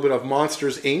reminds me a little bit of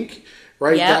Monsters Inc.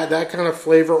 Right, that kind of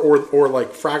flavor, or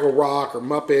like Fraggle Rock or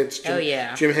Muppets,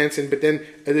 Jim Henson. But then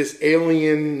this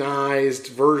alienized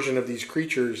version of these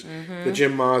creatures that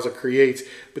Jim Mazza creates.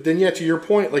 But then, to your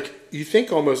point, like you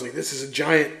think almost like this is a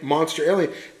giant monster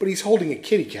alien, but he's holding a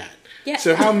kitty cat. Yeah.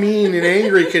 So how mean and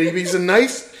angry could he be? He's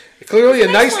clearly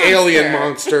a nice alien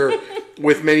monster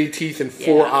with many teeth and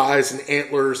 4 eyes and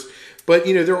antlers. But,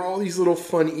 there are all these little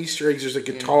fun Easter eggs. There's a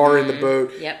guitar in the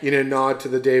boat, nod to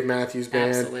the Dave Matthews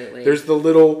Band. Absolutely. There's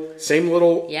the same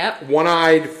little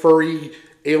one-eyed, furry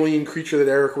alien creature that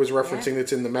Erica was referencing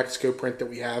that's in the Mexico print that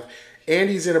we have. And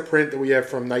he's in a print that we have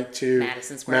from Night 2,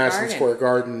 Madison Square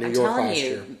Garden, New York last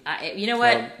year. You know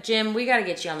what, Jim? We got to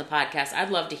get you on the podcast.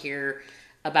 I'd love to hear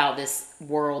about this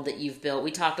world that you've built.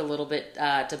 We talked a little bit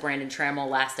to Brandon Trammell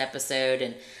last episode,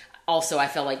 and also I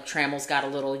felt like Trammell's got a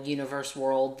little universe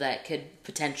world that could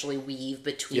potentially weave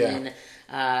between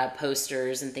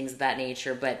posters and things of that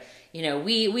nature. But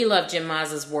we love Jim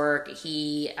Mazza's work.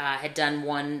 He had done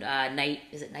one night.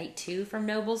 Is it Night 2 from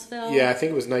Noblesville? Yeah, I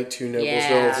think it was Night 2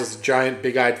 Noblesville. It's this giant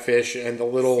big-eyed fish and the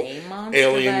little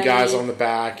alien guys on the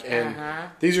back, and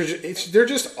they're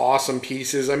just awesome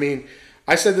pieces. I mean,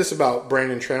 I said this about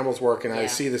Brandon Trammell's work, and I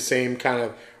see the same kind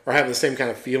of, or have the same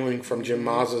kind of feeling from Jim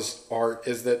Mazza's art,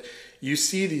 is that you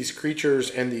see these creatures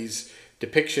and these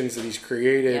depictions that he's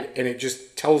created, and it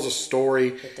just tells a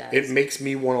story. It makes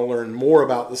me want to learn more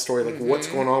about the story, like what's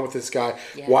going on with this guy.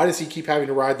 Why does he keep having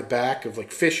to ride the back of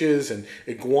like fishes and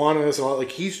iguanas and all?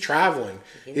 Like he's traveling.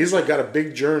 He's like got a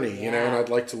big journey, and I'd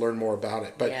like to learn more about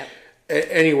it. But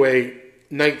anyway,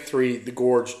 Night 3, The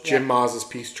Gorge, Jim Mazza's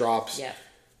piece drops.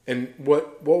 And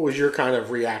what was your kind of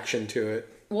reaction to it?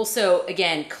 Well, so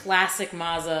again, classic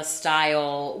Mazza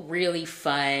style, really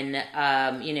fun.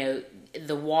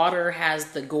 The water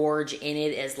has the gorge in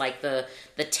it as like the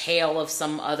tail of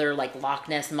some other like Loch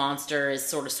Ness monster is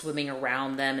sort of swimming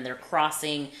around them, and they're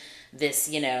crossing this,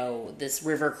 this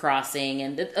river crossing.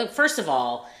 And first of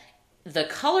all, the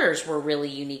colors were really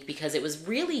unique because it was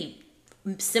really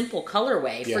simple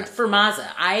colorway for Mazza.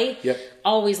 I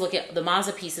always look at the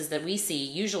Mazza pieces that we see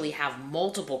usually have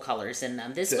multiple colors in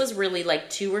them. This was really like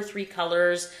 2 or 3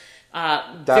 colors,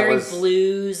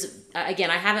 blues. Again,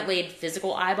 I haven't laid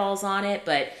physical eyeballs on it,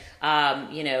 but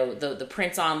the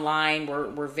prints online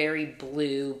were very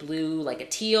blue, like a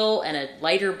teal and a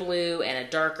lighter blue and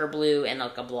a darker blue and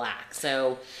like a black.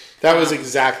 So that was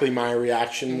exactly my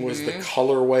reaction, was the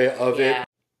colorway of it.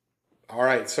 All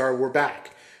right, sorry, we're back.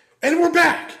 And we're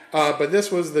back! But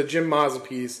this was the Jim Mazza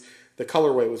piece. The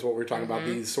colorway was what we were talking about.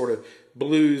 These sort of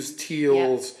blues,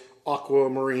 teals,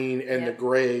 aquamarine, and the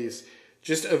grays.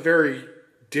 Just a very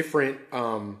different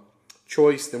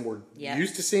choice than we're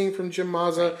used to seeing from Jim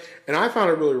Mazza. And I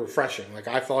found it really refreshing. Like,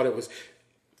 I thought it was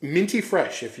minty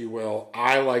fresh, if you will.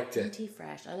 I liked it. Minty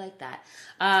fresh. I like that.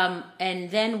 And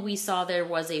then we saw there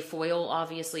was a foil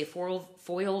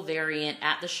variant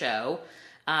at the show.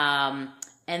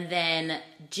 And then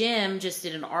Jim just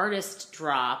did an artist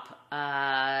drop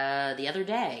the other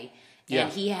day, and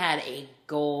he had a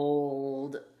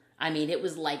gold. I mean, it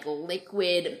was like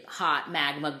liquid hot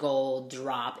magma gold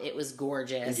drop. It was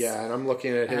gorgeous. Yeah, and I'm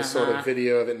looking at his sort of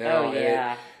video of it now. Oh,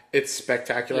 yeah. It's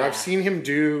spectacular. I've seen him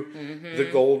do the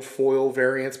gold foil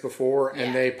variants before,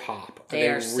 and they pop. They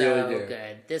are really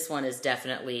good. This one is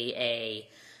definitely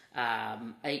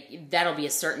that'll be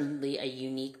certainly a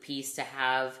unique piece to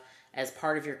have as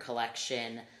part of your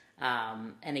collection.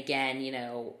 And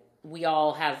again, we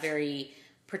all have very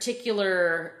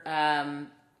particular,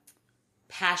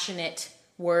 passionate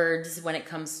words when it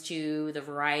comes to the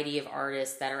variety of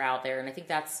artists that are out there. And I think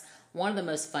that's one of the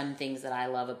most fun things that I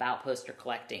love about poster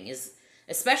collecting, is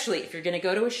especially if you're going to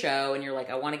go to a show and you're like,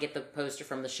 I want to get the poster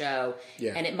from the show.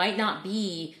 Yeah. And it might not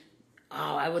be,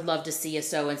 oh, I would love to see a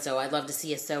so-and-so. I'd love to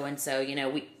see a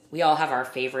so-and-so. We all have our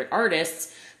favorite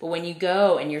artists, but when you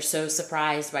go and you're so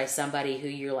surprised by somebody who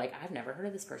you're like, I've never heard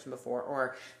of this person before,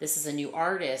 or this is a new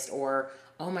artist, or,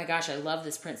 oh my gosh, I love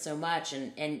this print so much.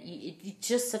 And it's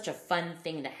just such a fun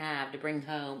thing to have, to bring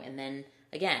home. And then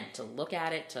again, to look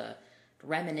at it, to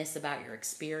reminisce about your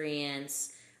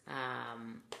experience.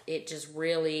 It just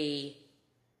really,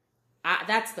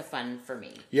 that's the fun for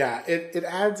me. Yeah. It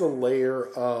adds a layer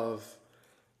of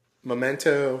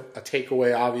memento, a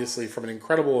takeaway, obviously, from an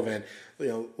incredible event.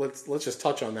 Let's just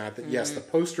touch on that. That yes, the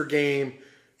poster game,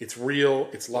 it's real,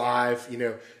 it's live.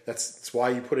 That's why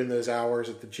you put in those hours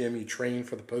at the gym. You train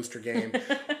for the poster game.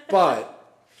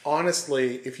 But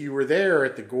honestly, if you were there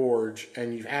at the Gorge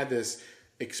and you've had this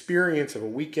experience of a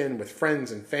weekend with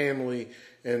friends and family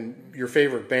and your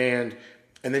favorite band,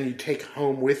 and then you take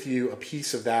home with you a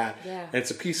piece of that. Yeah. And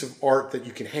it's a piece of art that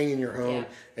you can hang in your home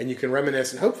and you can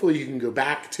reminisce, and hopefully you can go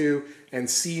back to and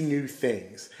see new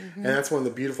things. And that's one of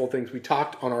the beautiful things. We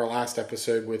talked on our last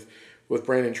episode with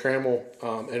Brandon Trammell,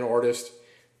 an artist.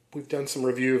 We've done some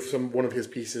review of one of his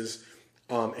pieces,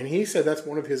 and he said that's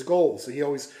one of his goals. So he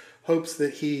always hopes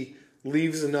that he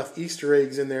leaves enough Easter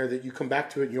eggs in there that you come back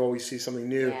to it and you always see something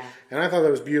new. Yeah. And I thought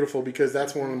that was beautiful because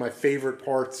that's one of my favorite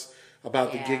parts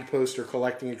about the gig poster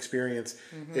collecting experience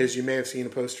is you may have seen a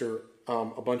poster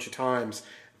a bunch of times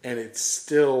and it's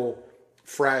still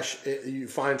fresh. You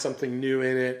find something new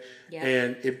in it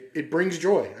and it brings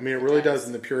joy. I mean, it really does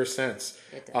in the purest sense.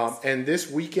 It does. And this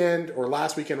weekend, or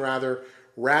last weekend rather,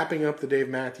 wrapping up the Dave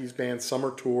Matthews Band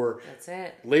summer tour. That's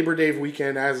it. Labor Day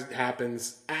weekend, as it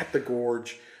happens, at the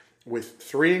Gorge with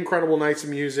 3 incredible nights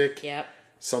of music. Yep.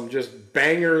 Some just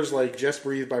bangers like Just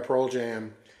Breathe by Pearl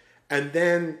Jam. And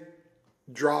then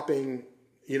dropping,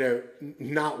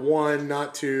 not 1,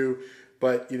 not 2,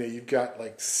 but, you've got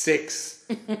like 6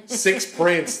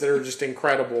 prints that are just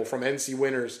incredible, from NC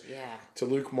Winters to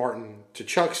Luke Martin to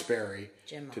Chuck Sperry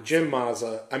to Jim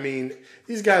Mazza. I mean,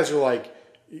 these guys are like,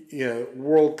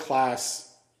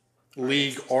 world-class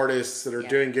league artists that are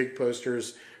doing gig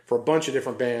posters for a bunch of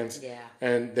different bands. Yeah.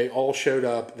 And they all showed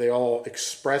up. They all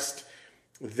expressed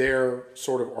their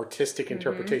sort of artistic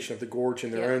interpretation of the Gorge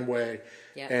in their own way.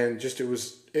 Yep. And just it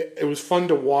was fun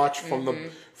to watch from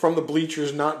the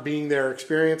bleachers, not being there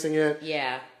experiencing it.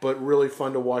 Yeah. But really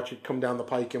fun to watch it come down the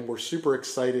pike, and we're super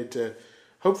excited to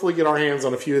hopefully get our hands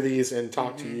on a few of these and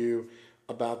talk to you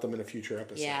about them in a future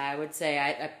episode. Yeah, I would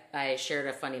say I shared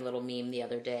a funny little meme the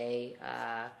other day.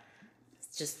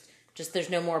 It's just there's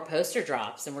no more poster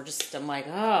drops, and I'm like,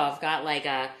 oh, I've got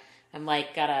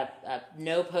got a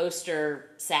no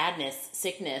poster sadness,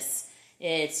 sickness.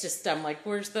 It's just, I'm like,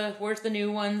 where's the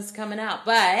new ones coming out?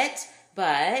 But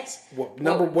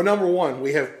number one,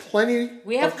 we have plenty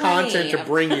of content to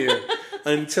bring you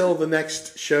until the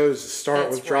next shows start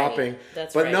with dropping.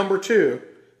 That's but right. Number 2,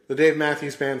 the Dave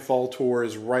Matthews Band Fall Tour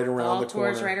is right around the corner. Fall Tour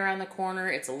is right around the corner.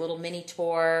 It's a little mini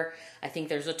tour. I think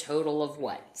there's a total of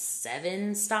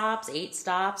 7 stops, 8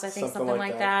 stops. I think something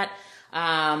like that.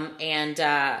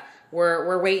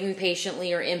 We're waiting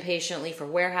patiently or impatiently for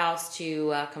Warehouse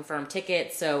to confirm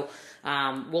tickets. So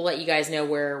we'll let you guys know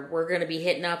where we're going to be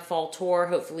hitting up Fall Tour.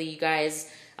 Hopefully you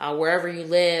guys, wherever you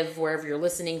live, wherever you're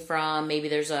listening from, maybe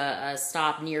there's a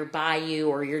stop nearby you,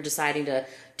 or you're deciding to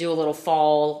do a little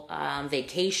fall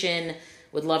vacation.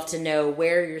 Would love to know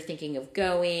where you're thinking of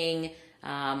going,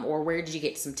 or where did you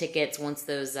get some tickets once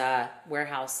those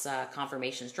Warehouse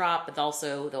confirmations drop. But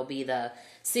also there'll be the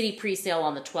city pre-sale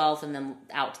on the 12th and then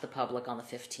out to the public on the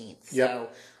 15th.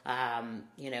 Yep.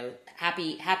 So,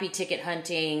 happy ticket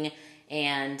hunting.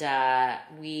 And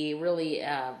we really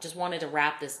just wanted to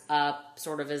wrap this up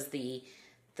sort of as the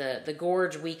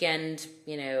Gorge weekend,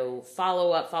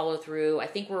 follow through. I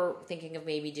think we're thinking of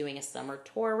maybe doing a summer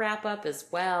tour wrap up as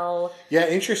well. Yeah,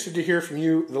 interested to hear from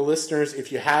you, the listeners,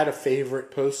 if you had a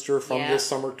favorite poster from this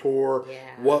summer tour. Yeah.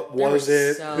 What was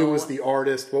it? Who was the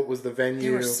artist? What was the venue?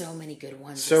 There were so many good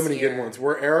ones. Good ones.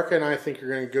 Where Erica and I think are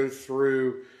going to go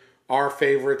through our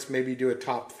favorites, maybe do a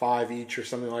top 5 each or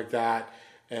something like that.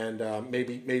 And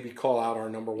maybe call out our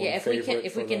number 1 favorite.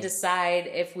 If we can decide,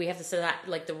 if we have to set that,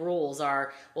 like the rules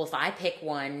are, well, if I pick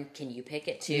one, can you pick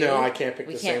it too? No, I can't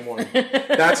pick same one.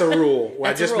 That's a rule.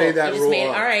 I just made that rule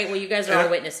up. All right, well, you guys are our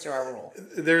witness to our rule.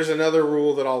 There's another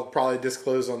rule that I'll probably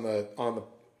disclose on the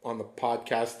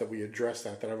podcast that we addressed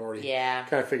that I've already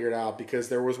kind of figured out, because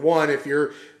there was one, if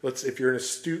you're an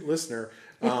astute listener,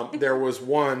 there was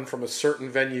one from a certain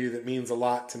venue that means a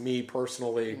lot to me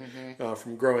personally,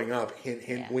 from growing up, hint,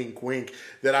 hint, wink, wink,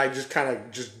 that I just kind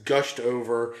of just gushed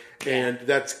over. And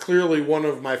that's clearly one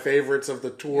of my favorites of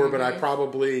the tour, but I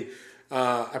probably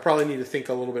need to think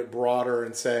a little bit broader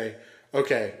and say,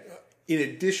 okay, in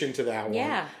addition to that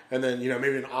one, and then,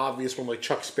 maybe an obvious one like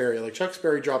Chuck Sperry. Like Chuck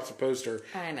Sperry drops a poster.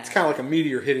 I know. It's kind of like a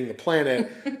meteor hitting the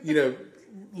planet.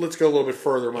 Let's go a little bit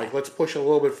further, Mike. Let's push a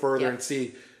little bit further and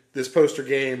see this poster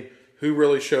game, who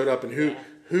really showed up, and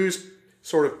whose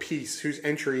sort of piece, whose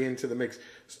entry into the mix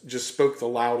just spoke the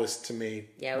loudest to me,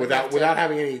 without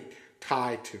having any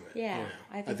tie to it. Yeah,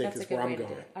 I think that's is a good where way I'm to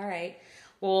going. do it. All right.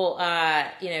 Well,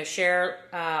 share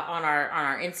on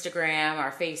our Instagram,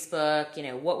 our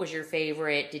Facebook. What was your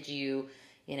favorite? Did you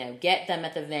get them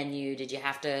at the venue? Did you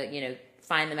have to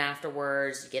find them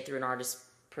afterwards? Get through an artist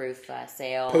proof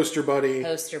sale. Poster buddy.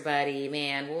 Poster buddy,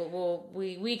 man.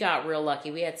 We got real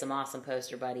lucky. We had some awesome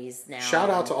poster buddies now.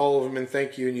 Shout out to all of them and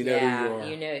thank you, and you know who you are.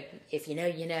 You know, if you know,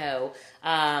 you know.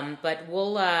 But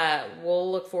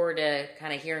we'll look forward to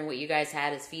kind of hearing what you guys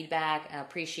had as feedback. I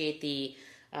appreciate the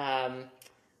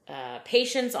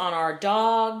patience on our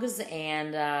dogs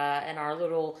and our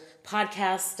little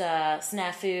podcast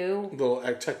snafu. Little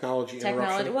technology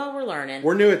interruption. Well, we're learning.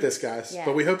 We're new at this, guys, Yeah.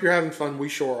 but we hope you're having fun. We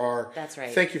sure are. That's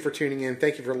right. Thank you for tuning in.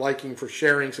 Thank you for liking, for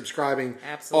sharing, subscribing.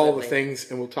 Absolutely. All the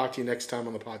things, and we'll talk to you next time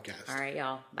on the podcast. All right,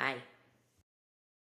 y'all. Bye.